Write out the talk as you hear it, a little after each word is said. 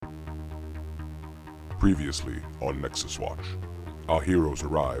Previously on Nexus Watch, our heroes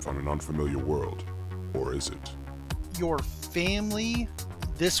arrive on an unfamiliar world. Or is it? Your family,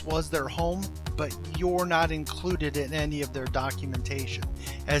 this was their home, but you're not included in any of their documentation,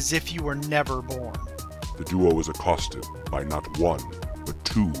 as if you were never born. The duo is accosted by not one, but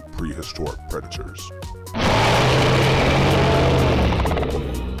two prehistoric predators.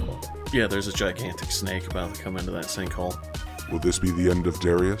 Yeah, there's a gigantic snake about to come into that sinkhole. Will this be the end of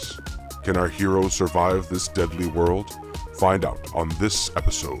Darius? Can our heroes survive this deadly world? Find out on this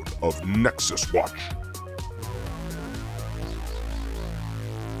episode of Nexus Watch.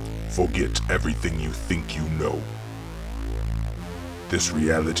 Forget everything you think you know. This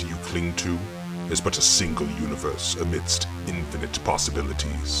reality you cling to is but a single universe amidst infinite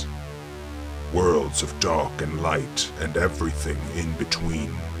possibilities. Worlds of dark and light and everything in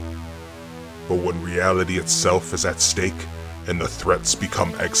between. But when reality itself is at stake and the threats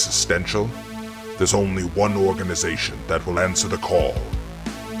become existential, there's only one organization that will answer the call.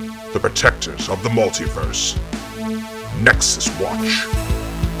 The protectors of the multiverse. Nexus Watch.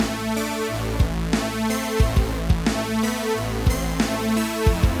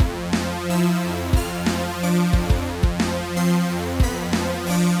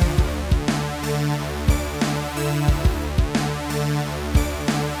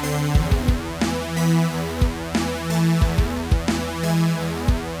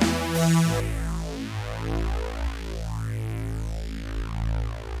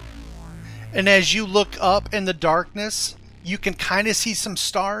 And as you look up in the darkness, you can kind of see some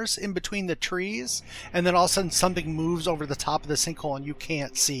stars in between the trees, and then all of a sudden something moves over the top of the sinkhole and you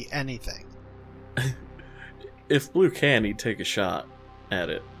can't see anything. If Blue can, he'd take a shot at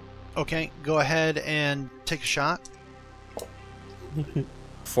it. Okay, go ahead and take a shot.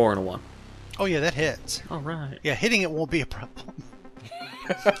 4 and a 1. Oh yeah, that hits. Alright. Yeah, hitting it won't be a problem.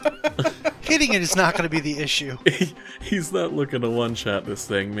 Hitting it is not going to be the issue. He's not looking to one-shot this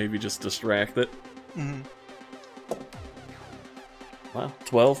thing, maybe just distract it. Mm-hmm. Wow,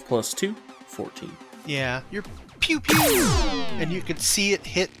 12 plus 2, 14. Yeah, you're pew-pew! And you can see it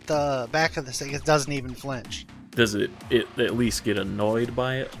hit the back of the thing. It doesn't even flinch. Does it at least get annoyed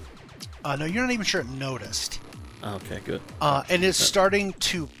by it? No, you're not even sure it noticed. Okay, good. And it's starting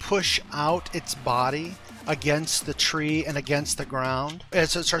to push out its body against the tree and against the ground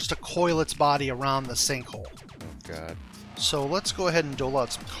as it starts to coil its body around the sinkhole. Oh, God. So let's go ahead and dole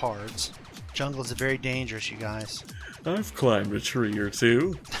out some cards. Jungle is very dangerous, you guys. I've climbed a tree or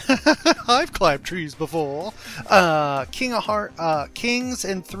two. I've climbed trees before. King of Heart, kings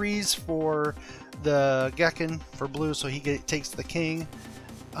and threes for the Gekken for blue, so he takes the king.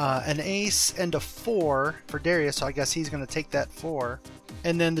 An ace and a 4 for Darius, so I guess he's going to take that 4.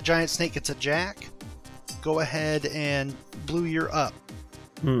 And then the giant snake gets a jack. Go ahead and blue, you're up.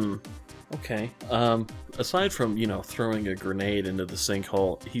 Okay. Aside from, throwing a grenade into the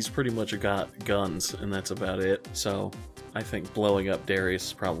sinkhole, he's pretty much got guns, and that's about it. So I think blowing up Darius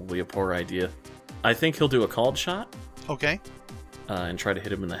is probably a poor idea. I think he'll do a called shot. Okay. And try to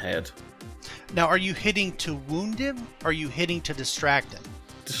hit him in the head. Now, are you hitting to wound him, or are you hitting to distract him?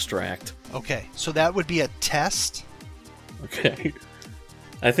 Distract. Okay, so that would be a test. Okay.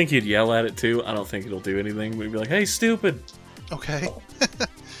 I think he'd yell at it too. I don't think it'll do anything. We'd be like, hey, stupid! Okay.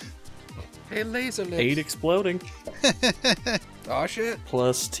 Hey, laser lips. 8 exploding. Aw, shit.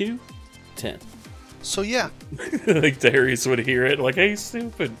 Plus 2, 10. So yeah. Like Darius would hear it, like, hey,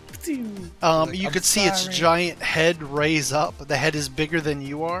 stupid. You could see its giant head raise up. The head is bigger than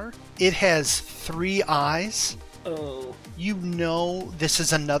you are. It has 3 eyes. Oh. You know this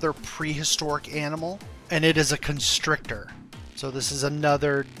is another prehistoric animal, and it is a constrictor. So this is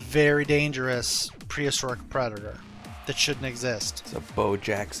another very dangerous prehistoric predator that shouldn't exist. It's a Bo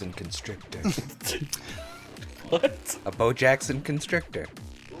Jackson constrictor. What? A Bo Jackson constrictor.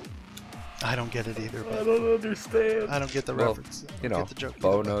 I don't get it either. I But don't understand. I don't get the Well, reference. I don't get the joke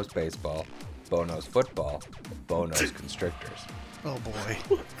Bo either, knows baseball, Bo knows football, Bo knows constrictors. but- Oh boy.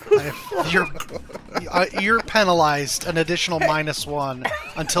 You're penalized an additional -1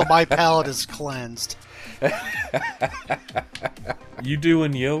 until my palate is cleansed. You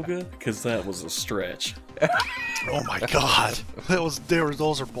doing yoga? Because that was a stretch. Oh my god. Those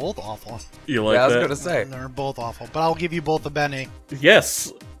are both awful. You like Yeah, I was that? gonna say, They're both awful. But I'll give you both a Benny.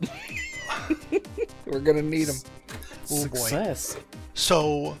 Yes! we're gonna need them. Oh boy. Success.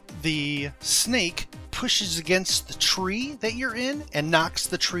 So the snake pushes against the tree that you're in and knocks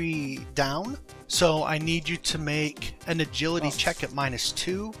the tree down. So I need you to make an agility check at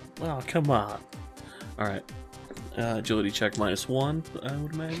 -2. Oh, come on. Alright. Agility check -1, I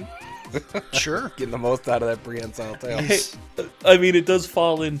would imagine. Sure. Getting the most out of that prehensile tail. Hey, I mean, it does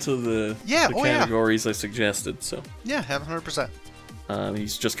fall into the Yeah, the oh, yeah. categories I suggested. So Yeah, 100%.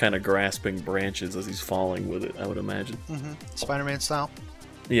 he's just kind of grasping branches as he's falling with it, I would imagine. Spider-Man style.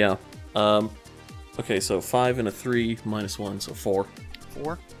 Yeah. Okay, so 5 and a 3 minus 1, so 4.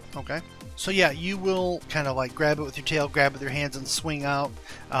 4. Okay. So yeah, you will kind of like grab it with your tail, grab it with your hands, and swing out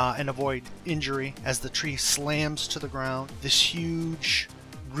and avoid injury as the tree slams to the ground. This huge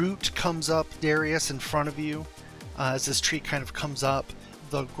root comes up, Darius, in front of you. As this tree kind of comes up,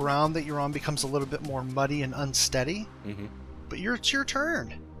 the ground that you're on becomes a little bit more muddy and unsteady. But it's your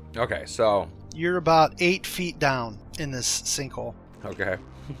turn. Okay, so You're about 8 feet down in this sinkhole. okay.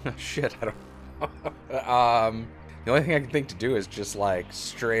 Shit, I don't. The only thing I can think to do is just like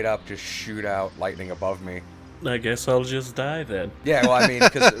straight up just shoot out lightning above me. I guess I'll just die then. Yeah, well, I mean,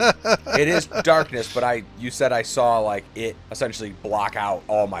 because it is darkness, but you said I saw like it essentially block out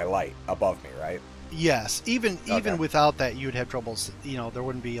all my light above me, right? Yes, even Okay. without that, you'd have troubles. There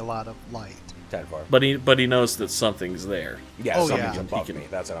wouldn't be a lot of light. 10-4. But he knows that something's there. Yeah, Oh, something's yeah. above He can- me.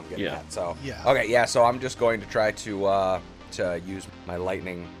 That's what I'm getting yeah. at. So Yeah. okay, yeah. So I'm just going to try to use my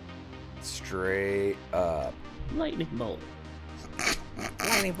lightning straight up. Lightning bolt.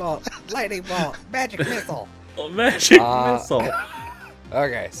 Lightning bolt, magic missile. Oh, magic Uh, missile.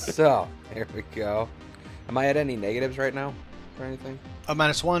 Okay, so here we go. Am I at any negatives right now or anything? A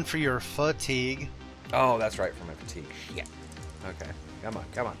 -1 for your fatigue. Oh, that's right, for my fatigue. Shit. Okay, come on.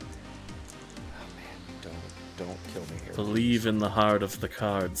 Oh man, don't kill me here. Believe in the heart of the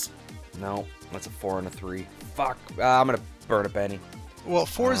cards. No, that's a 4 and a 3. Fuck. I'm gonna burn a penny. Well,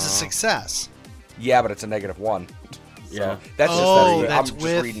 4 is a success. Yeah, but it's a -1. So Yeah. that's just Oh, that. that's I'm just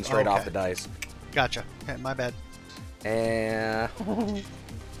with- reading straight off okay. the dice. Gotcha. Okay, my bad. And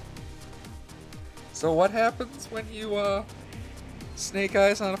so what happens when you snake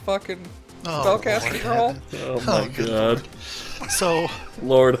eyes on a fucking Oh, spellcasting Lord. roll? Oh my good god. So,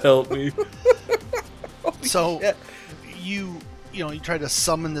 Lord help me. Shit. you try to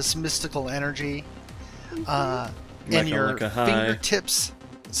summon this mystical energy, and Like your a high. fingertips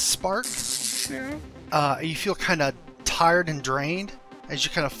spark. You feel kind of tired and drained as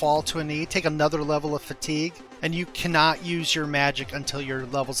you kind of fall to a knee. Take another level of fatigue, and you cannot use your magic until your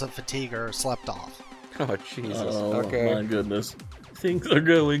levels of fatigue are slept off. Oh Jesus. Oh Okay. my goodness. Things are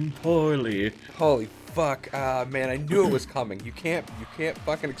going poorly. Holy fuck. Man, I knew it was coming. You can't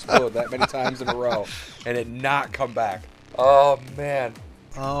fucking explode that many times in a row and it not come back. Oh man.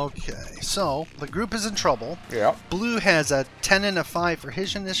 Okay, so the group is in trouble. Yeah. Blue has a 10 and a 5 for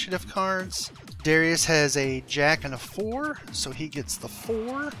his initiative cards. Darius has a jack and a 4, so he gets the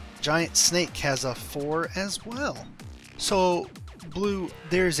 4. Giant Snake has a 4 as well. So, Blue,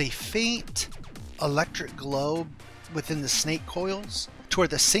 there's a faint electric glow within the snake coils to where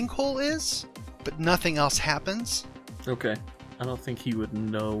the sinkhole is, but nothing else happens. Okay. I don't think he would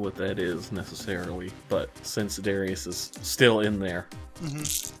know what that is necessarily, but since Darius is still in there,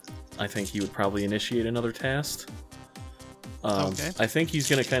 I think he would probably initiate another test. Okay. I think he's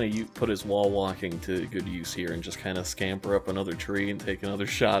going to kind of put his wall walking to good use here and just kind of scamper up another tree and take another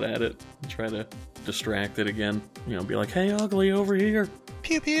shot at it and try to distract it again. Be like, hey, ugly, over here.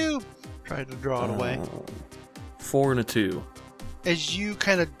 Pew pew! Try to draw it away. 4 and a 2. As you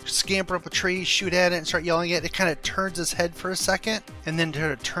kind of scamper up a tree, shoot at it, and start yelling at it, it kind of turns its head for a second, and then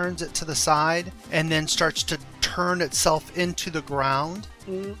turns it to the side, and then starts to turn itself into the ground.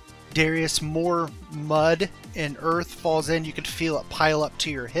 Darius, more mud and earth falls in. You can feel it pile up to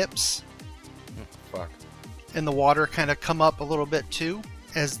your hips, Fuck. and the water kind of come up a little bit too.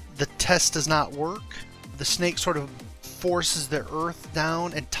 As the test does not work, the snake sort of forces the earth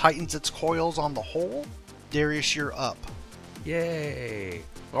down and tightens its coils on the hole. Darius, you're up. Yay.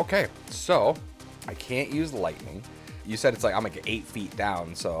 Okay, so I can't use lightning. You said it's like I'm like 8 feet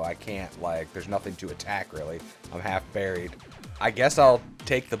down, so I can't there's nothing to attack really. I'm half buried. I guess I'll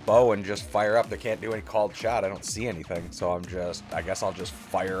take the bow and just fire up. They can't do any called shot. I don't see anything, so I guess I'll just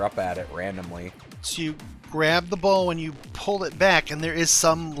fire up at it randomly. So you grab the bow and you pull it back, and there is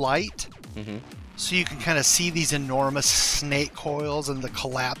some light. So you can kind of see these enormous snake coils and the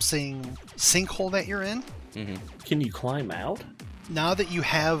collapsing sinkhole that you're in. Can you climb out? Now that you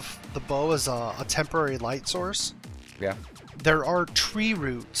have the bow as a temporary light source, Yeah. there are tree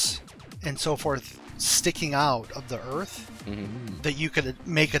roots and so forth sticking out of the earth that you could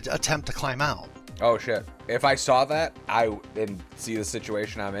make an attempt to climb out. Oh shit. If I saw that, and see the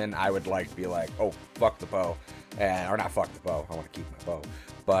situation I'm in, I would be like, oh, fuck the bow. Or not fuck the bow. I want to keep my bow.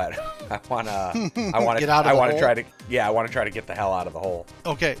 But I want Get out of the I want to hole? try to get the hell out of the hole.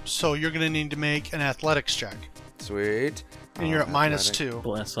 Okay, so you're going to need to make an athletics check. Sweet. And you're at athletic. -2.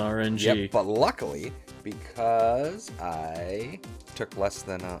 Bless RNG. Yep, but luckily, because I took less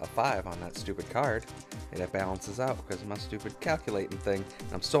than a 5 on that stupid card, it balances out because of my stupid calculating thing.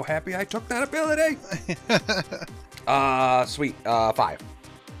 I'm so happy I took that ability. Sweet. 5.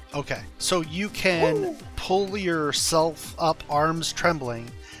 Okay, so you can pull yourself up, arms trembling,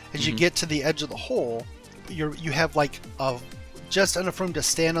 as you get to the edge of the hole. You have like just enough room to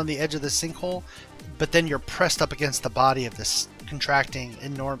stand on the edge of the sinkhole, but then you're pressed up against the body of this contracting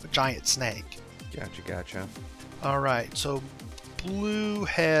enormous giant snake. Gotcha. All right, so Blue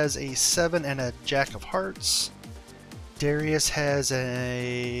has a 7 and a Jack of Hearts. Darius has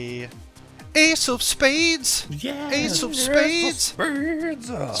a Ace of Spades. Yeah. Ace of Spades.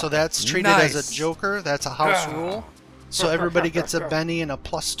 So that's treated as Nice. a joker. That's a house rule. So everybody gets a Benny and a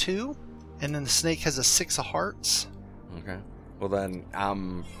 +2, and then the snake has a 6 of Hearts. Okay. Well then,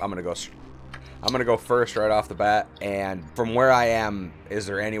 I'm gonna go. I'm gonna go first right off the bat. And from where I am, is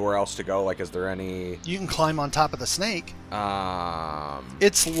there anywhere else to go? Like, is there any? You can climb on top of the snake. Um.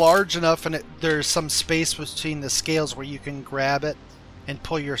 It's large enough, and there's some space between the scales where you can grab it and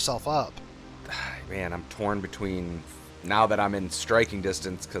pull yourself up. Man, I'm torn between now that I'm in striking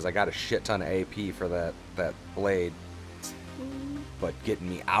distance because I got a shit ton of AP for that blade, but getting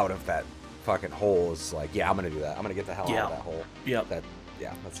me out of that fucking hole is like, yeah, I'm gonna do that. I'm gonna get the hell out of that hole. Yep. That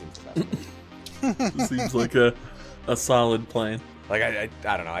seems best. Seems like a solid plan. Like I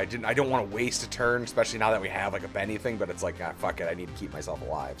don't know. I don't want to waste a turn, especially now that we have like a Benny thing. But it's like, fuck it. I need to keep myself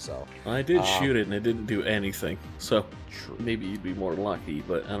alive. So I did shoot it and it didn't do anything. So True. maybe you'd be more lucky,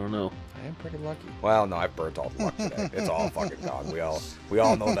 but I don't know. I am pretty lucky. Well, no, I've burnt all the luck today. It's all fucking gone. We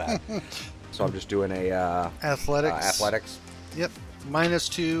all know that. So I'm just doing a Athletics. athletics. Yep.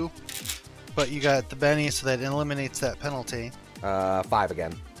 -2, but you got the Benny, so that eliminates that penalty. 5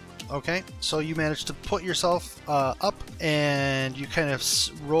 again. Okay, so you managed to put yourself up, and you kind of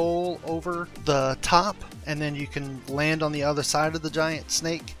roll over the top, and then you can land on the other side of the giant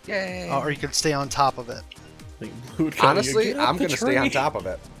snake, Yay! or you can stay on top of it. I think Blue would come Honestly, "Get up I'm the gonna stay on tree." top of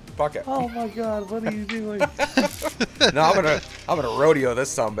it. Fuck it. Oh my god, what are you doing? No, I'm gonna rodeo this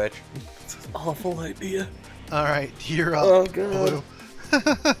sumbitch. It's an awful idea. All right, you're up. Oh, God. Blue.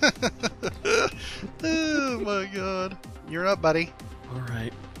 Oh my god, you're up, buddy.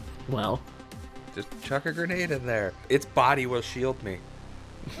 Alright. Well, Just chuck a grenade in there. Its body will shield me.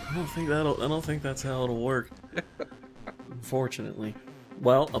 I don't think that's how it'll work. Unfortunately.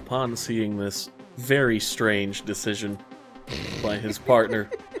 Well, upon seeing this very strange decision by his partner,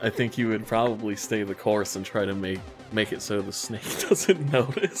 I think you would probably stay the course and try to make it so the snake doesn't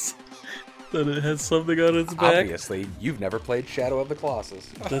notice that it has something on its back. Obviously, you've never played Shadow of the Colossus.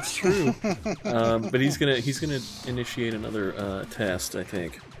 That's true. But he's gonna initiate another test, I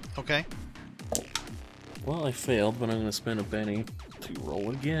think. Okay. Well, I failed, but I'm gonna spend a Benny to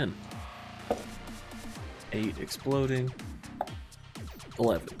roll again. 8 exploding.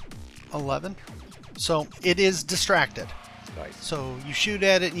 11. 11. So it is distracted. Nice. So you shoot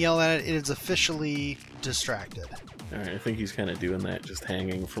at it and yell at it. It is officially distracted. Alright, I think he's kind of doing that, just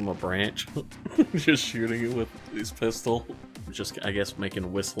hanging from a branch. Just shooting it with his pistol. Just, I guess,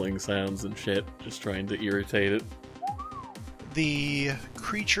 making whistling sounds and shit. Just trying to irritate it. The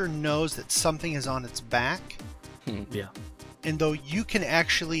creature knows that something is on its back, Yeah. and though you can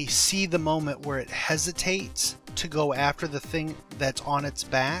actually see the moment where it hesitates to go after the thing that's on its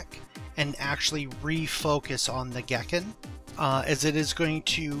back and actually refocus on the Gekken, as it is going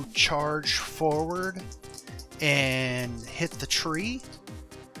to charge forward and hit the tree.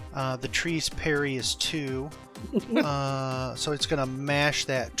 The tree's parry is 2, so it's going to mash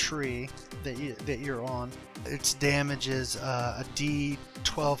that tree that you're on. Its damage is a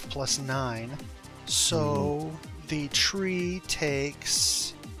D12 plus 9. So the tree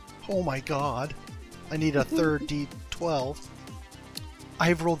takes... Oh my god. I need a third D12.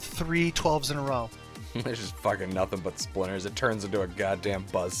 I've rolled 3 12s in a row. There's just fucking nothing but splinters. It turns into a goddamn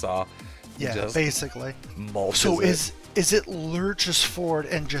buzzsaw. Yeah, Just basically. mulches So it. is it lurches forward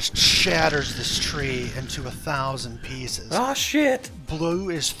and just shatters this tree into 1,000 pieces. Oh shit! Blue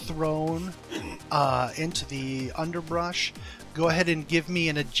is thrown into the underbrush. Go ahead and give me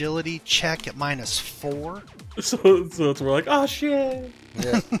an agility check at -4. So it's we're like, oh shit!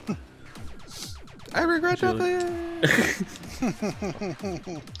 Yeah. I regret Agility.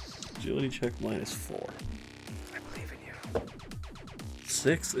 nothing. Agility check -4. I believe in you.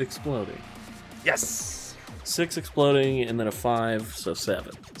 6 exploding. Yes. 6 exploding, and then a 5, so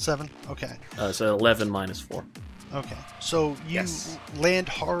 7. 7? Okay. So 11 -4. Okay. So you Yes. land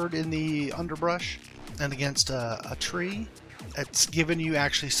hard in the underbrush and against a tree. It's given you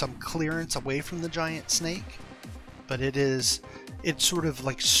actually some clearance away from the giant snake, but it sort of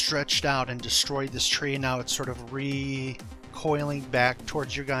like stretched out and destroyed this tree, and now it's sort of recoiling back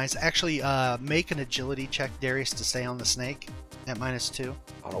towards you guys. Actually, make an agility check, Darius, to stay on the snake at -2.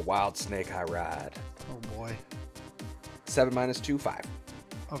 On a wild snake I ride. Oh boy. 7 minus 2, 5.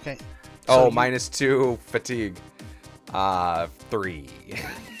 Okay. Oh, you- -2 fatigue. 3.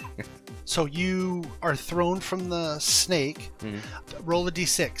 So you are thrown from the snake. Roll a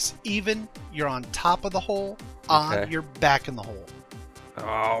d6. Even, you're on top of the hole. Odd, Okay. you're back in the hole.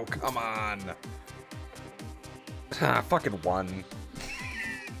 Oh, come on. Fucking 1.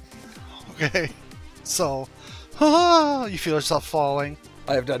 Okay. So, you feel yourself falling.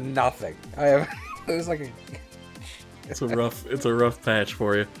 I have done nothing. I have. It was like a. It's a rough patch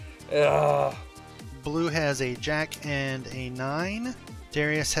for you. Ugh. Blue has a jack and a 9.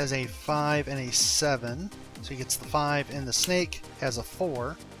 Darius has a 5 and a 7. So he gets the 5, and the snake has a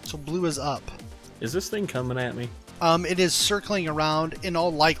 4. So blue is up. Is this thing coming at me? It is circling around. In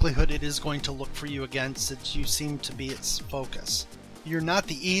all likelihood, it is going to look for you again, since you seem to be its focus. You're not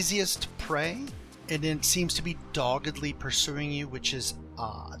the easiest prey, and it seems to be doggedly pursuing you, which is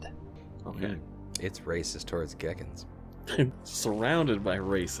odd. Okay. It's racist towards geckos. Surrounded by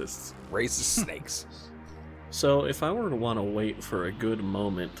racists. Racist snakes. So if I were to want to wait for a good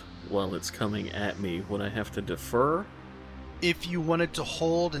moment while it's coming at me, would I have to defer? If you wanted to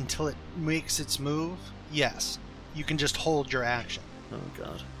hold until it makes its move, yes. You can just hold your action. Oh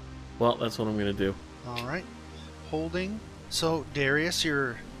god. Well, that's what I'm gonna do. Alright. Holding. So, Darius,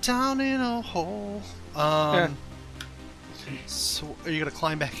 you're down in a hole. So, are you going to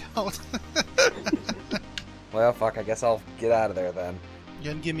climb back out? Well, fuck, I guess I'll get out of there then.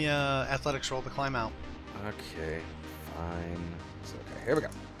 You can give me a athletics roll to climb out. Okay, fine. So, okay, here we go.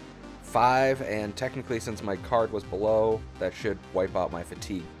 5, and technically, since my card was below, that should wipe out my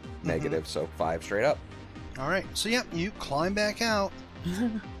fatigue negative, so 5 straight up. Alright, so yeah, you climb back out.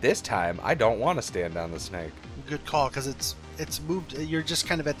 This time, I don't want to stand on the snake. Good call, because it's moved. You're just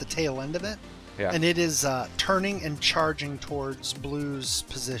kind of at the tail end of it. Yeah. And it is turning and charging towards Blue's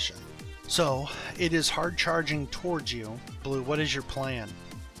position. So, it is hard charging towards you. Blue, what is your plan?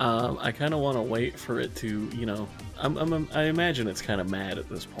 I kind of want to wait for it to, I imagine it's kind of mad at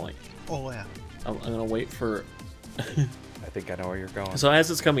this point. Oh, yeah. I'm gonna wait for. I think I know where you're going. So as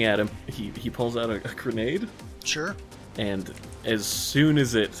it's coming at him, he pulls out a grenade, Sure. and as soon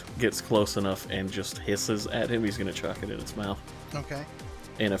as it gets close enough and just hisses at him, he's gonna chuck it in its mouth. Okay.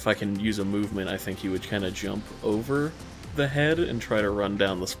 And if I can use a movement, I think he would kind of jump over the head and try to run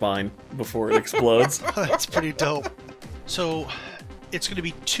down the spine before it explodes. That's pretty dope. So, it's going to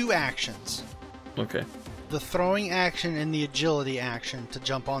be 2 actions. Okay. The throwing action and the agility action to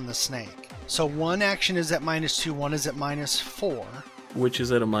jump on the snake. So one action is at -2, one is at -4. Which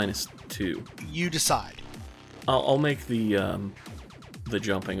is at a -2. You decide. I'll make the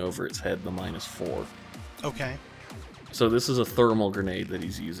jumping over its head the -4. Okay. So this is a thermal grenade that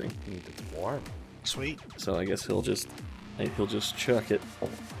he's using. It's warm. Sweet. So I guess he'll just chuck it.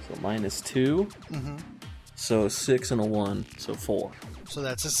 So -2. Mm-hmm. So 6 and a 1. So 4. So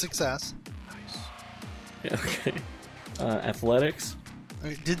that's a success. Yeah, okay. Athletics?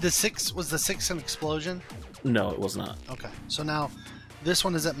 Was the 6 an explosion? No, it was not. Okay. So now this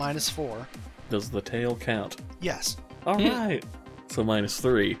one is at -4. Does the tail count? Yes. All right. So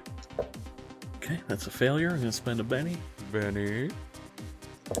 -3. Okay, that's a failure. I'm gonna spend a Benny. Benny.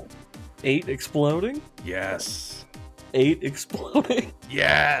 8 exploding. Yes. 8 exploding.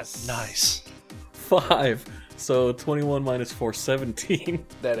 Yes. Nice. 5. So 21 -4, 17.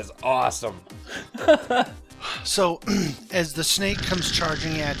 That is awesome. So, as the snake comes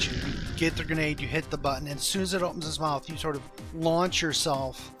charging at you, you get the grenade, you hit the button, and as soon as it opens its mouth, you sort of launch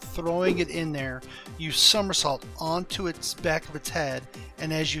yourself, throwing it in there. You somersault onto its back of its head,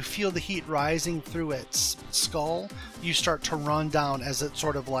 and as you feel the heat rising through its skull, you start to run down as it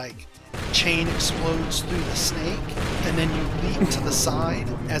sort of like chain explodes through the snake, and then you leap to the side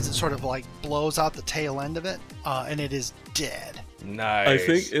as it sort of like blows out the tail end of it, and it is dead.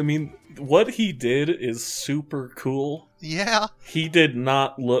 Nice. I mean, what he did is super cool. Yeah. He did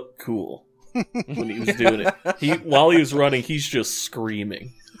not look cool when he was doing it. While he was running, he's just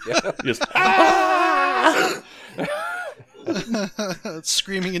screaming. Just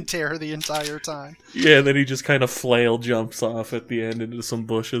Screaming in terror the entire time. yeah, and then he just kind of flail jumps off at the end into some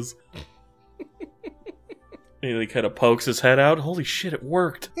bushes. And he kind of pokes his head out. Holy shit, it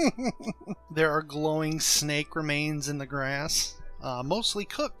worked. There are glowing snake remains in the grass, mostly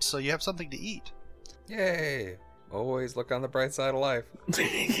cooked, so you have something to eat. Yay. Always look on the bright side of life.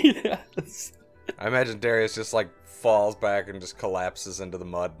 Yes. I imagine Darius just like falls back and just collapses into the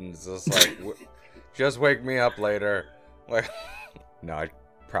mud and is just like Just wake me up later. Like, no, I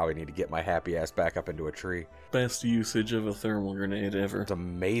probably need to get my happy ass back up into a tree. Best usage of a thermal grenade ever. It's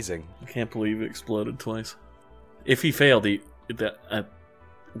amazing. I can't believe it exploded twice. If he failed, that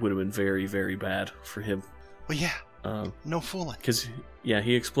would have been very, very bad for him. Well, yeah. No fooling. Because, yeah,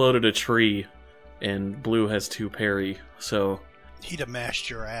 he exploded a tree, and Blue has 2 parry, so... He'd have mashed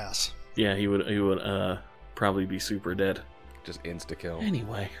your ass. Yeah, he would probably be super dead. Just insta-kill.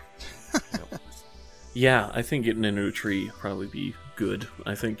 Anyway. Yeah, I think getting into a tree would probably be good.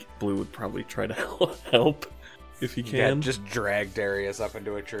 I think Blue would probably try to help if he can. Yeah, just drag Darius up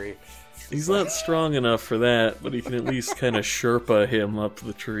into a tree. He's not strong enough for that, but he can at least kind of Sherpa him up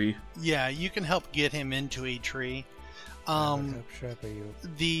the tree. Yeah, you can help get him into a tree. You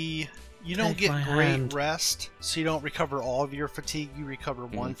don't Take my get great hand. rest, so you don't recover all of your fatigue. You recover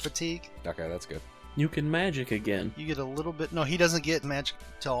 1 fatigue. Okay, that's good. You can magic again. You get a little bit. No, he doesn't get magic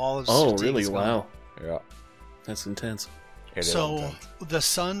till all of his Oh, fatigue really? is gone. Wow. Yeah. That's intense. It is So intense. the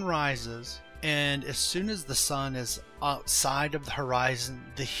sun rises, and as soon as the sun is outside of the horizon,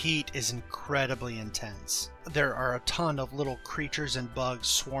 the heat is incredibly intense. There are a ton of little creatures and bugs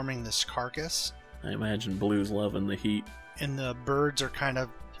swarming this carcass, I imagine Blue's loving the heat. and the birds are kind of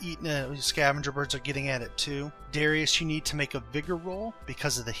eating it. Scavenger birds are getting at it too. Darius, you need to make a vigor roll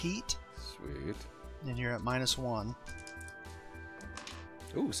because of the heat, Sweet. and you're at -1.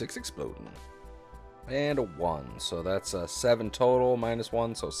 Ooh, 6 exploding. And a 1. So that's a 7 total,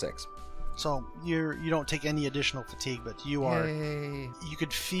 -1, so 6. So you don't take any additional fatigue, but you are. Yay. You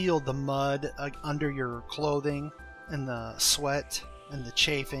could feel the mud under your clothing, and the sweat, and the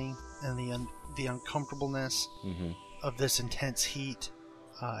chafing, and the uncomfortableness Mm-hmm. of this intense heat.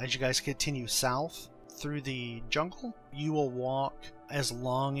 As you guys continue south through the jungle, you will walk as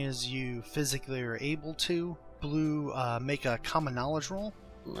long as you physically are able to. Blue, make a common knowledge roll.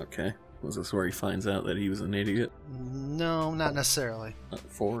 Okay. Was this where he finds out that he was an idiot? No, not necessarily.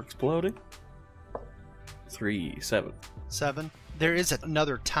 4 exploding? 3, 7. 7. There is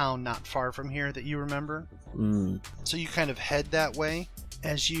another town not far from here that you remember. So you kind of head that way.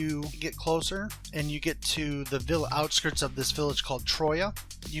 As you get closer and you get to the outskirts of this village called Troya,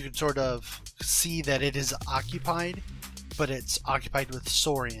 you can sort of see that it is occupied, but it's occupied with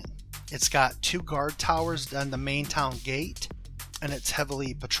Saurian. It's got 2 guard towers on the main town gate, and it's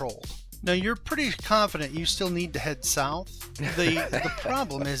heavily patrolled. Now you're pretty confident you still need to head south. The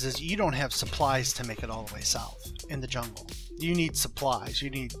problem is you don't have supplies to make it all the way south in the jungle. You need supplies.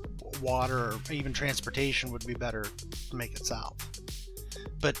 You need water, or even transportation would be better to make it south.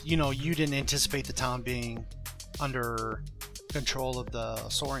 But you didn't anticipate the town being under control of the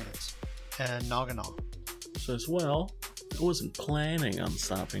Saurians and Nagano. Says, well, I wasn't planning on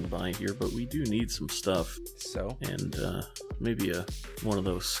stopping by here, but we do need some stuff. So? And maybe one of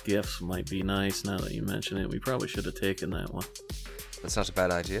those skiffs might be nice now that you mention it. We probably should have taken that one. That's not a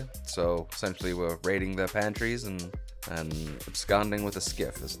bad idea. So, essentially, we're raiding the pantries and absconding with a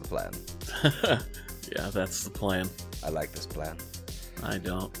skiff is the plan. Yeah, that's the plan. I like this plan. I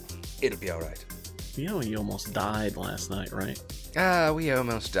don't. It'll be alright. You almost died last night, right? We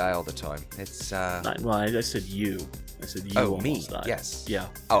almost die all the time. It's, I said you. I said you Oh, almost me, died. yes. Yeah.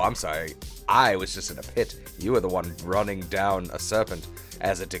 Oh, I'm sorry. I was just in a pit. You were the one running down a serpent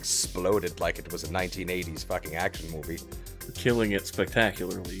as it exploded like it was a 1980s fucking action movie. Killing it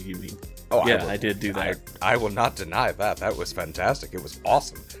spectacularly, you mean? Oh, yeah, I did do that. I will not deny that. That was fantastic. It was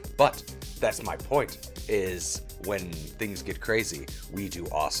awesome. But that's my point, is when things get crazy, we do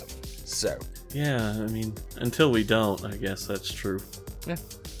awesome. So, Yeah, I mean, until we don't, I guess that's true. yeah,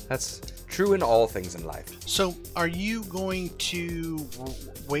 that's true in all things in life. So, are you going to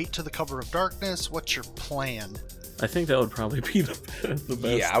wait to the cover of darkness? What's your plan? I think that would probably be the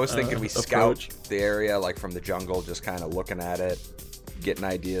best. Yeah, I was thinking we scout approach. the area, like from the jungle, just kind of looking at it, getting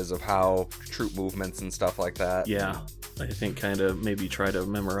ideas of how troop movements and stuff like that. Yeah, I think kind of maybe try to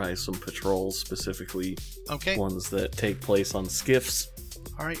memorize some patrols, specifically Okay. ones that take place on skiffs.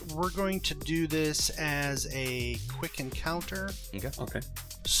 All right, we're going to do this as a quick encounter. Okay. Okay.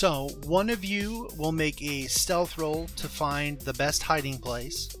 So, one of you will make a stealth roll to find the best hiding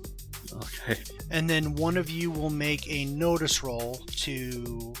place, Okay. and then one of you will make a notice roll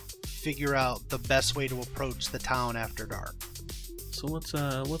to figure out the best way to approach the town after dark. So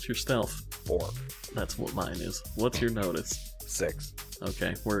what's your stealth? 4, That's what mine is. What's your notice? 6.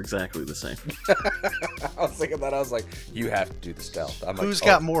 Okay, we're exactly the same. I was thinking that. I was like, you have to do the stealth. I'm like, Who's oh,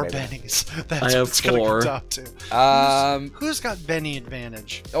 got more maybe. bennies? That's I have what it's gonna 4. come down to. Who's got Benny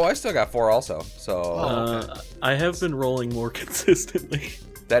advantage? Oh, I still got 4 also. So Oh. I have been rolling more consistently.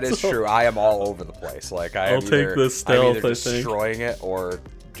 that is true. I am all over the place. Like I'll take the stealth, I'm either I think. destroying it or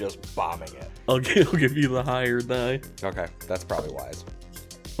just bombing it. I'll give you the higher die. Okay, that's probably wise.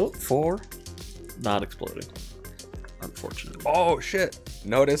 Oh, 4. Not exploding. Unfortunately. Oh, shit.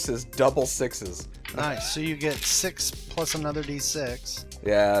 Notice his double 6s. Nice. So you get 6 plus another d6.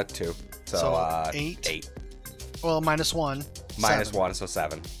 Yeah, 2. So, So, 8? 8. Well, minus 1. Minus 7. 1, so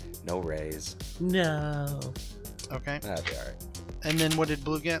 7. No raise. No. Okay. That'd be alright. And then what did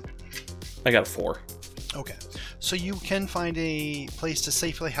Blue get? I got a 4. Okay. So you can find a place to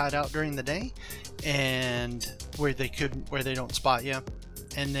safely hide out during the day, and where they don't spot you.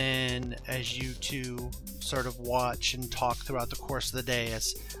 And then as you two sort of watch and talk throughout the course of the day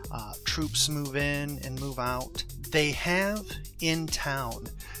as troops move in and move out, they have in town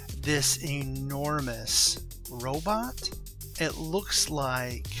this enormous robot. It looks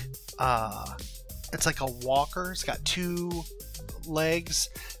like it's like a walker. It's got 2 legs,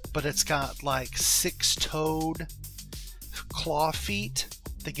 but it's got like 6-toed claw feet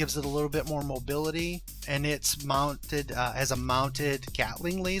that gives it a little bit more mobility, and it's mounted has a mounted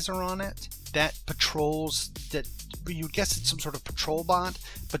Gatling laser on it that patrols. That you guess it's some sort of patrol bot,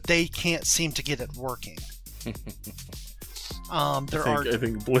 but they can't seem to get it working. I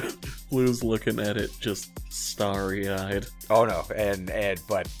think Blue's looking at it just starry-eyed. Oh no,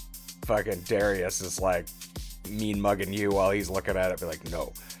 but fucking Darius is like mean mugging you while he's looking at it, be like,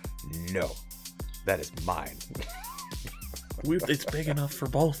 no, that is mine. It's big enough for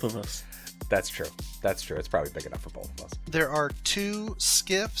both of us. That's true. It's probably big enough for both of us. There are 2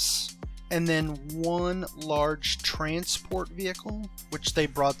 skiffs and then 1 large transport vehicle, which they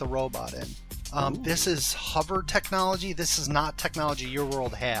brought the robot in. This is hover technology. This is not technology your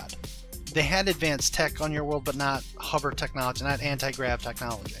world had. They had advanced tech on your world, but not hover technology, not anti-grav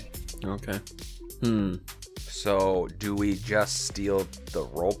technology. Okay. So, do we just steal the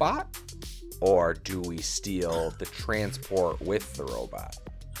robot? Or do we steal the transport with the robot?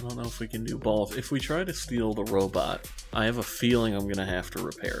 I don't know if we can do both. If we try to steal the robot, I have a feeling I'm going to have to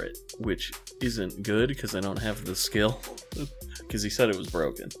repair it, which isn't good because I don't have the skill. Because he said it was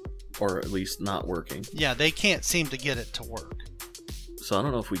broken, or at least not working. Yeah, they can't seem to get it to work. So I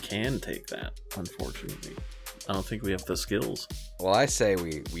don't know if we can take that, unfortunately. I don't think we have the skills. Well, I say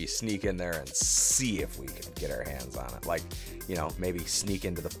we sneak in there and see if we can get our hands on it. Like, maybe sneak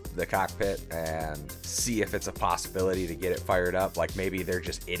into the cockpit and see if it's a possibility to get it fired up. Like, maybe they're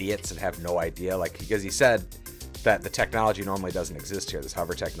just idiots and have no idea. Like, because he said that the technology normally doesn't exist here, this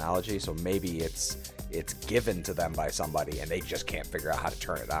hover technology. So maybe it's given to them by somebody and they just can't figure out how to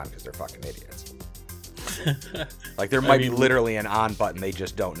turn it on because they're fucking idiots. Like, there might be literally an on button they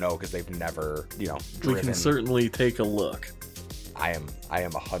just don't know because they've never, driven. We can certainly take a look. I am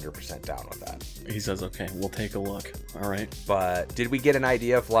 100% down with that. He says, okay, we'll take a look. All right. But did we get an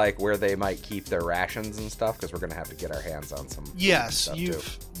idea of like where they might keep their rations and stuff? Because we're gonna have to get our hands on some. Yes, stuff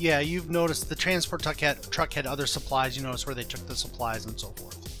you've noticed the transport truck had other supplies. You notice where they took the supplies and so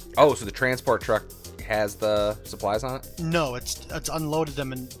forth. Oh, so the transport truck has the supplies on it? No, it's unloaded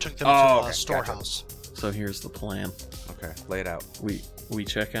them and took them to a storehouse. Gotcha. So here's the plan. Okay, lay it out. We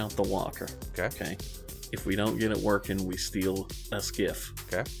check out the walker. Okay. If we don't get it working, we steal a skiff.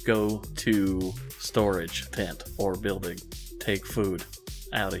 Okay. Go to storage tent or building. Take food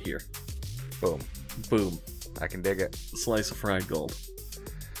out of here. Boom. I can dig it. Slice of fried gold.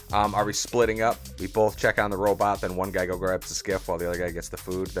 Are we splitting up? We both check on the robot, then one guy go grabs the skiff while the other guy gets the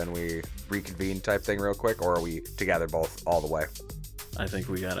food, then we reconvene type thing real quick, or are we together both all the way? I think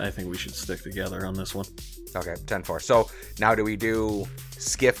we should stick together on this one. Okay, 10-4. So now do we do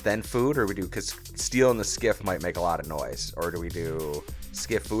skiff then food, or because stealing the skiff might make a lot of noise, or do we do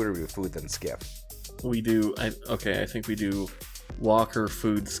skiff food, or do we do food then skiff? I think we do walker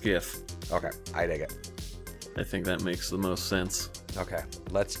food skiff. Okay, I dig it. I think that makes the most sense. Okay,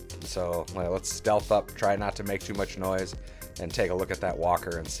 let's stealth up, try not to make too much noise, and take a look at that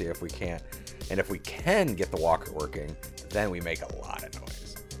walker and see if we can't. And if we can get the walker working, then we make a lot of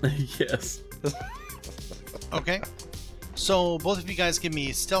noise. Yes. Okay. So both of you guys give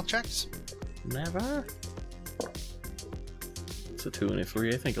me stealth checks. Never. It's a 2 and a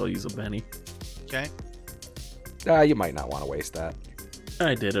 3. I think I'll use a Benny. Okay. You might not want to waste that.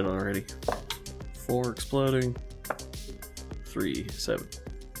 I did it already. 4 exploding. 3, 7.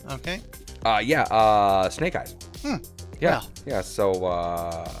 Okay. Snake eyes. Yeah. Well. Yeah. So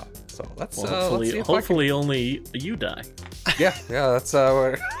let's hopefully only you die. Yeah. That's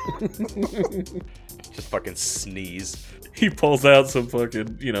just fucking sneeze. He pulls out some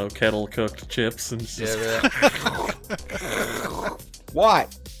fucking kettle cooked chips and just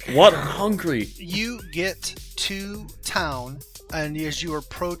What? What? I'm hungry. You get to town and as you are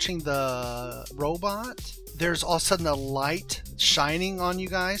approaching the robot, there's all of a sudden a light shining on you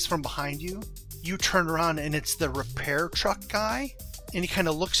guys from behind you. You turn around and it's the repair truck guy, and he kind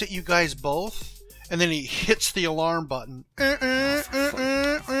of looks at you guys both, and then he hits the alarm button. Okay,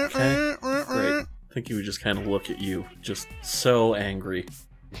 great. I think he would just kind of look at you, just so angry.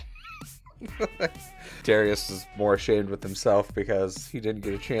 Darius is more ashamed with himself because he didn't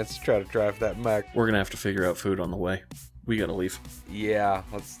get a chance to try to drive that mech. We're gonna have to figure out food on the way. We gotta leave. Yeah,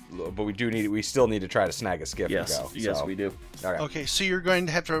 but we still need to try to snag a skiff Yes, and go. yes, so. we do. All right. Okay, so you're going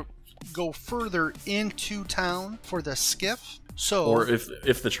to have to go further into town for the skiff. So, Or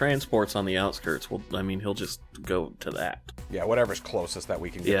if the transport's on the outskirts, well, I mean, he'll just go to that. Yeah, whatever's closest that we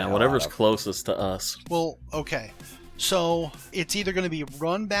can get. Yeah, the hell whatever's out of. closest to us. well, okay. So it's either going to be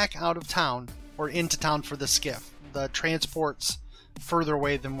run back out of town or into town for the skiff. The transport's further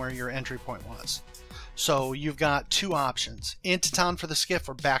away than where your entry point was. So you've got two options: into town for the skiff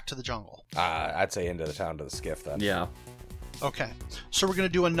or back to the jungle. I'd say into the town to the skiff then. Yeah. Okay. So we're going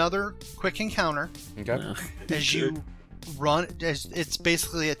to do another quick encounter Okay. Yeah. as you run. As it's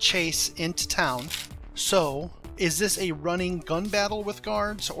basically a chase into town. So is this a running gun battle with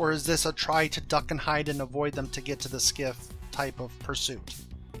guards, or is this a try to duck and hide and avoid them to get to the skiff type of pursuit?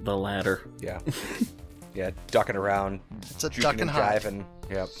 The latter. Yeah. Yeah, ducking around. It's a juking duck and hide. jiving.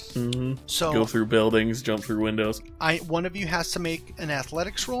 Yep. Mm-hmm. So Go through buildings, jump through windows. one of you has to make an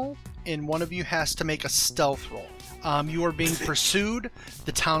athletics roll, and one of you has to make a stealth roll. You are being pursued.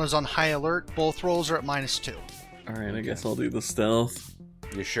 The town is on high alert. Both rolls are at -2. Alright, I guess I'll do the stealth.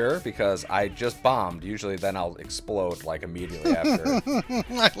 You sure? Because I just bombed. Usually then I'll explode like immediately after.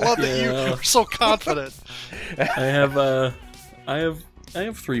 I love that you Yeah. are so confident. I have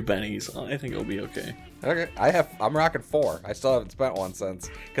 3 bennies. I think it'll be okay. Okay. I'm rocking 4. I still haven't spent one since.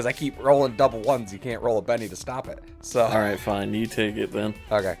 Because I keep rolling double ones. You can't roll a Benny to stop it. So Alright, fine. You take it then.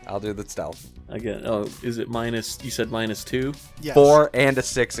 okay, I'll do the stealth. I get. Oh, is it minus? You said -2? Yes. 4 and a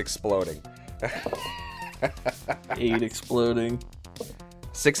 6 exploding. 8 exploding.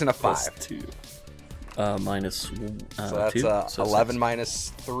 6 and a 5. Plus 2. Minus So that's 2. So 11 6. minus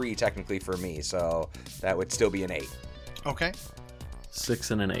 3 technically for me. So that would still be an 8. Okay.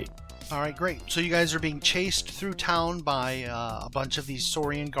 6 and an 8. All right, great. So you guys are being chased through town by a bunch of these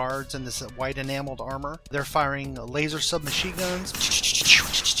Saurian guards in this white enameled armor. They're firing laser submachine guns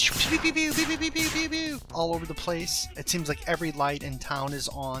all over the place. It seems like every light in town is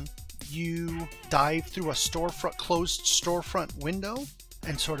on. You dive through a closed storefront window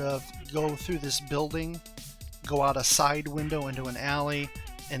and sort of go through this building, go out a side window into an alley,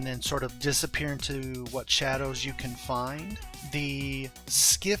 and then sort of disappear into what shadows you can find. The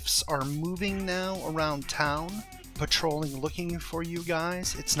skiffs are moving now around town, patrolling, looking for you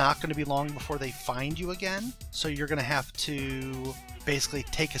guys. It's not going to be long before they find you again, so you're going to have to basically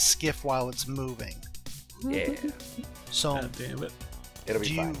take a skiff while it's moving. Yeah. So, God damn it. It'll be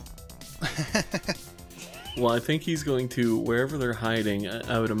do you... fine. Well, I think he's going to, wherever they're hiding,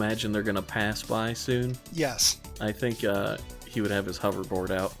 I would imagine they're going to pass by soon. Yes. I think he would have his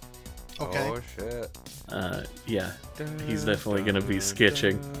hoverboard out. Okay. Oh shit. Yeah, he's definitely going to be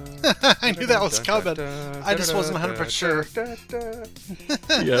skitching. I knew that was coming. I just wasn't 100% sure.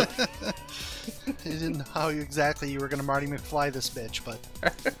 Yep. I didn't know how exactly you were going to Marty McFly this bitch, but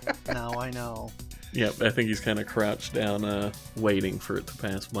now I know. Yep, I think he's kind of crouched down, waiting for it to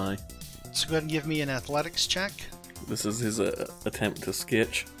pass by. So go ahead and give me an athletics check. This is his attempt to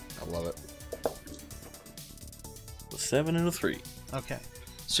skitch. I love it. 7 and a 3. Okay.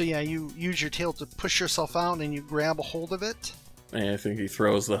 So yeah, you use your tail to push yourself out and you grab a hold of it. And I think he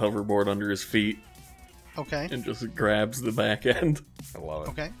throws the hoverboard under his feet Okay. and just grabs the back end. I love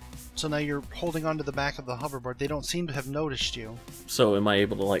it. Okay. So now you're holding onto the back of the hoverboard. They don't seem to have noticed you. So am I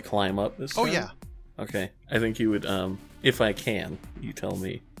able to, like, climb up this Oh time? yeah. Okay. I think he would, if I can, you tell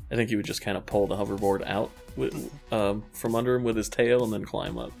me. I think he would just kind of pull the hoverboard out with, from under him with his tail and then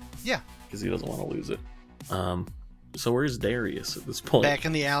climb up. Yeah. Because he doesn't want to lose it. So where's Darius at this point? Back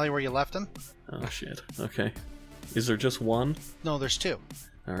in the alley where you left him? Oh, shit. Okay. Is there just one? No, there's 2.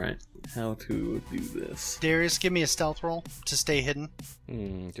 Alright. How to do this? Darius, give me a stealth roll to stay hidden.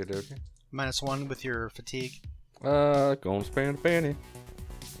 Okay. -1 with your fatigue. Gonna spend a penny.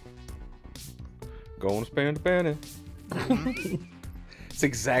 Gonna spend a penny. It's the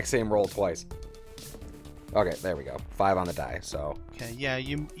exact same roll twice. Okay, there we go. 5 on the die, so. Okay, yeah,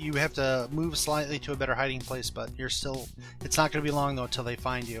 you have to move slightly to a better hiding place, but you're still... It's not going to be long, though, until they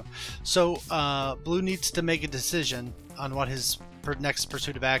find you. So, Blue needs to make a decision on what his next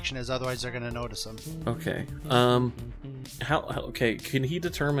pursuit of action is. Otherwise, they're going to notice him. Okay. Okay, can he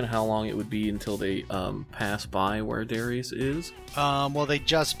determine how long it would be until they pass by where Darius is? Well, they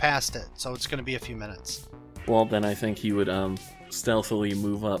just passed it, so it's going to be a few minutes. Well, then I think he would stealthily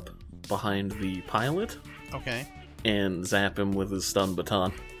move up behind the pilot Okay. and zap him with his stun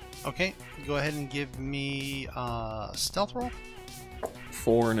baton. Okay. Go ahead and give me a stealth roll.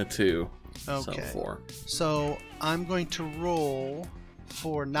 4 and a 2. Okay. So 4. So I'm going to roll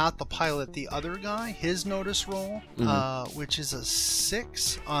for not the pilot, the other guy, his notice roll, which is a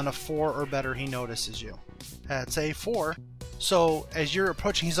 6. On a 4 or better, he notices you. That's a 4. So as you're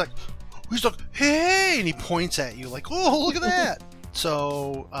approaching, he's like, hey, and he points at you like, oh, look at that.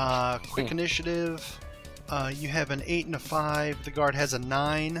 So quick initiative. You have an 8 and a 5. The guard has a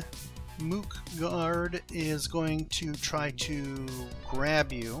 9. Mook guard is going to try to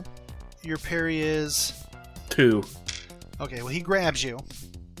grab you. Your parry is 2. okay. Well, he grabs you,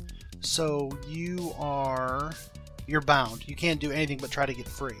 so you're bound. You can't do anything but try to get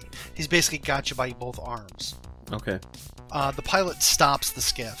free. He's basically got you by both arms. Okay. The pilot stops the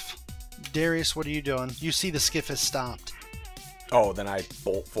skiff. Darius, what are you doing? You see the skiff has stopped. Oh, then I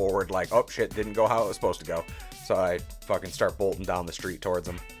bolt forward like, oh shit, didn't go how it was supposed to go. So I fucking start bolting down the street towards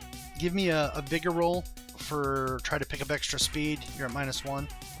him. Give me a vigor roll for try to pick up extra speed. You're at -1.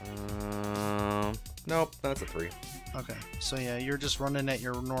 Nope, that's a 3. Okay, so yeah, you're just running at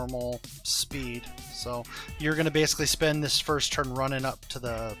your normal speed. So you're going to basically spend this first turn running up to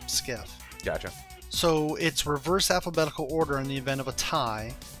the skiff. Gotcha. So it's reverse alphabetical order in the event of a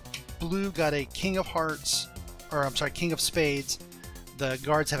tie. Blue got a King of Hearts, or I'm sorry, King of Spades. The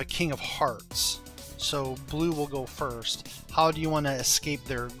guards have a King of Hearts. So blue will go first. How do you want to escape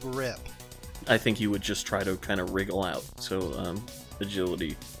their grip? I think you would just try to kind of wriggle out. So,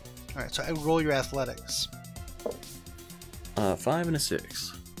 agility. Alright, so I roll your athletics. 5 and a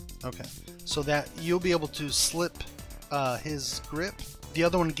 6. Okay, so that you'll be able to slip his grip. The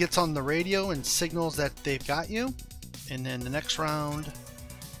other one gets on the radio and signals that they've got you. And then the next round,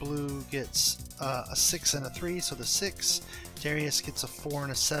 blue gets a 6 and a 3, so the 6. Darius gets a 4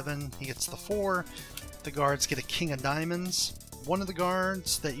 and a 7. He gets the 4. The guards get a King of Diamonds. One of the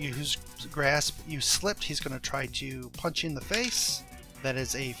guards whose grasp you slipped, he's going to try to punch you in the face. That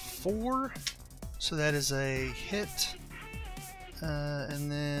is a 4. So that is a hit.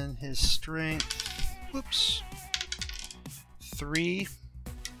 And then his strength. Whoops. 3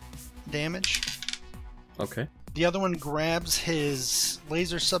 damage. Okay. The other one grabs his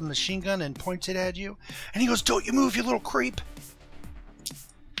laser submachine gun and points it at you. And he goes, "Don't you move, you little creep!"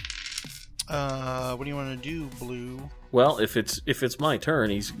 What do you want to do, Blue? Well, if it's my turn,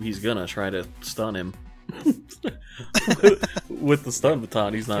 he's gonna try to stun him. With the stun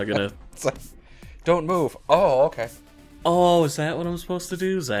baton, he's not gonna. It's like, don't move. Oh, okay. Oh, is that what I'm supposed to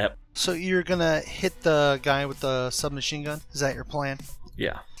do? Zap. So you're gonna hit the guy with the submachine gun? Is that your plan?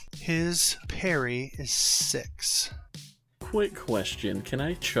 Yeah. His parry is 6. Quick question: can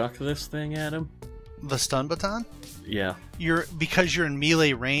I chuck this thing at him? The stun baton? Yeah. Because you're in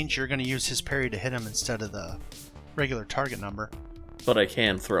melee range, you're gonna use his parry to hit him instead of the regular target number. But I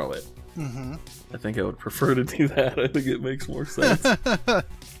can throw it. Mm-hmm. I think I would prefer to do that. I think it makes more sense. So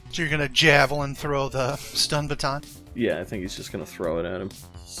you're gonna javelin throw the stun baton? Yeah, I think he's just gonna throw it at him.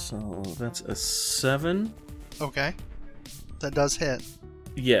 So that's a 7. Okay. That does hit.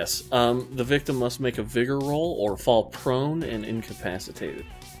 Yes. The victim must make a vigor roll or fall prone and incapacitated.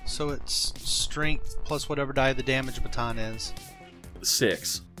 So it's strength plus whatever die the damage baton is.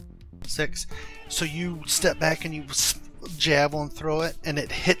 6. 6. So you step back and you javelin throw it, and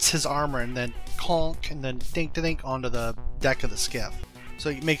it hits his armor, and then conk, and then dink onto the deck of the skiff. So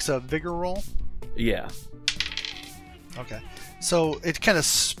it makes a vigor roll. Yeah. Okay. So it kind of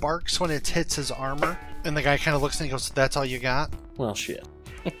sparks when it hits his armor, and the guy kind of looks and he goes, "That's all you got?" Well, shit.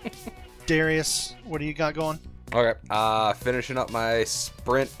 Darius, what do you got going? Okay. Finishing up my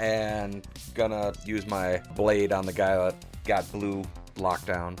sprint and gonna use my blade on the guy that got blue locked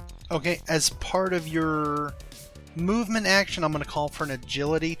down. Okay, as part of your movement action, I'm going to call for an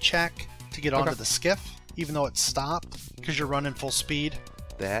agility check to get onto the skiff, even though it's stopped, because you're running full speed.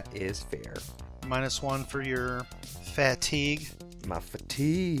 That is fair. -1 for your fatigue. My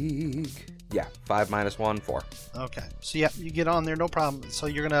fatigue. Yeah, 5 minus 1, 4. Okay, so yeah, you get on there, no problem. So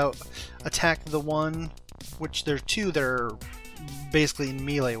you're going to attack the one, which there are 2 that are basically in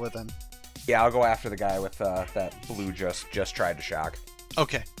melee with him. Yeah, I'll go after the guy with that blue just tried to shock.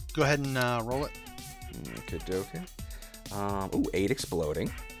 Okay, go ahead and roll it. Okay. 8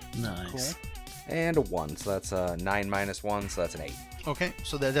 exploding. Nice. Cool. And a 1, so that's a 9 minus 1, so that's an 8. Okay,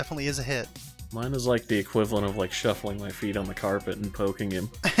 so that definitely is a hit. Mine is like the equivalent of like shuffling my feet on the carpet and poking him.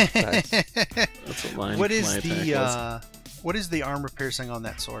 Nice. That's what mine. What is my attack was. what is the armor piercing on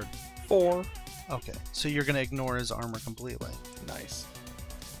that sword? 4. Okay, so you're gonna ignore his armor completely. Nice.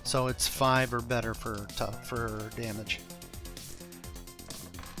 So it's 5 or better for damage.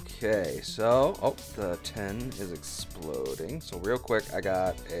 Okay, so the 10 is exploding. So real quick, I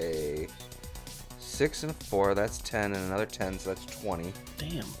got a 6 and a 4. That's 10, and another 10, so that's 20.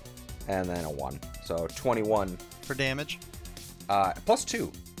 Damn. And then a 1, so 21. For damage? Plus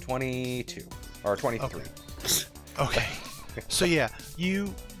 2, 22 or 23. Okay. So yeah,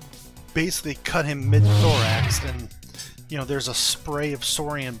 you basically cut him mid-thorax, and there's a spray of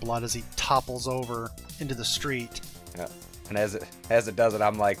Saurian blood as he topples over into the street. Yeah. And as it does it,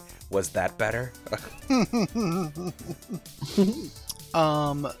 I'm like, was that better?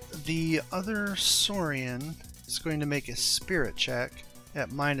 The other Saurian is going to make a spirit check at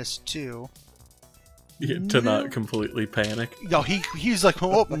 -2. Yeah, to not completely panic. No, he's like,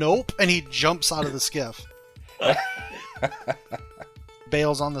 oh, nope, and he jumps out of the skiff.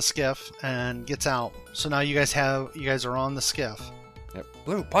 Bails on the skiff and gets out. So now you guys are on the skiff. Yep.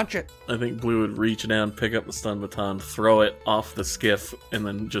 Blue, punch it. I think Blue would reach down, pick up the stun baton, throw it off the skiff, and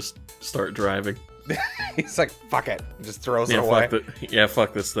then just start driving. He's like, fuck it. Just throws it away.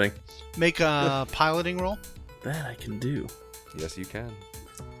 Fuck this thing. Make a piloting roll. That I can do. Yes, you can.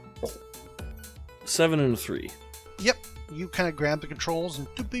 7 and a 3. Yep. You kind of grab the controls and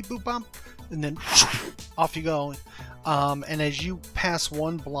doop boop bump, and then off you go. And as you pass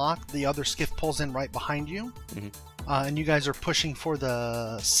one block, the other skiff pulls in right behind you. Mm-hmm. And you guys are pushing for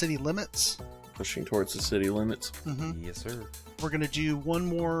the city limits. Pushing towards the city limits. Mm-hmm. Yes, sir. We're going to do one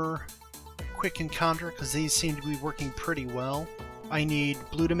more quick encounter because these seem to be working pretty well. I need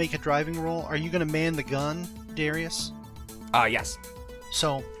Blue to make a driving roll. Are you going to man the gun, Darius? Yes.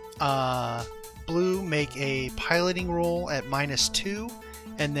 So, Blue, make a piloting roll at -2,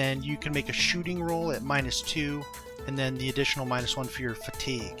 and then you can make a shooting roll at -2, and then the additional -1 for your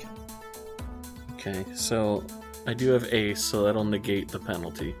fatigue. Okay, so I do have ace, so that'll negate the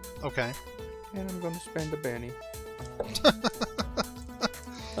penalty. Okay. And I'm going to spend a Benny.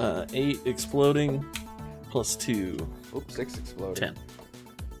 8 exploding, plus 2. Oops, 6 exploding. 10.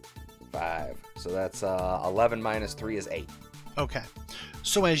 5. So that's 11 minus 3 is 8. Okay.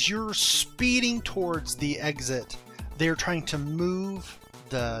 So as you're speeding towards the exit, they're trying to move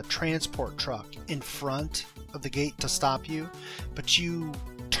the transport truck in front of the gate to stop you, but you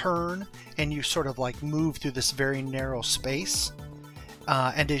turn and you sort of like move through this very narrow space.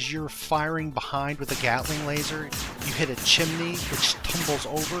 And as you're firing behind with a Gatling laser, you hit a chimney which tumbles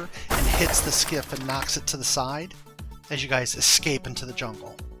over and hits the skiff and knocks it to the side as you guys escape into the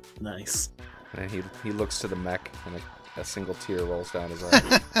jungle. Nice. And he looks to the mech, and a single tear rolls down his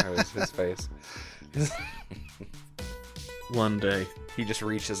eye, or his face. One day. He just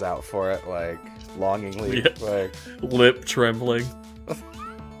reaches out for it, like, longingly. Yeah. Like, lip trembling.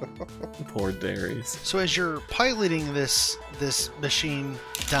 Poor Darius. So as you're piloting this machine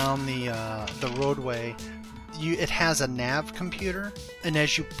down the roadway, it has a nav computer, and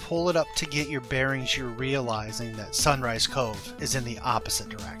as you pull it up to get your bearings, you're realizing that Sunrise Cove is in the opposite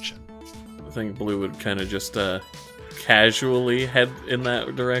direction. I think Blue would kind of just casually head in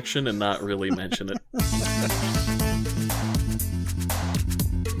that direction and not really mention it.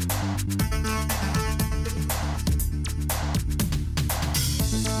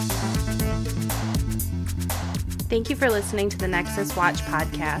 Thank you for listening to the Nexus Watch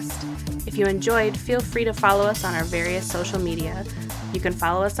podcast. If you enjoyed, feel free to follow us on our various social media. You can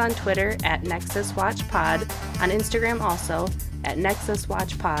follow us on Twitter at Nexus Watch Pod, on Instagram also at Nexus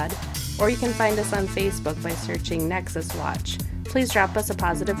Watch Pod, or you can find us on Facebook by searching Nexus Watch. Please drop us a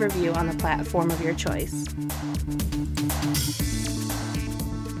positive review on the platform of your choice.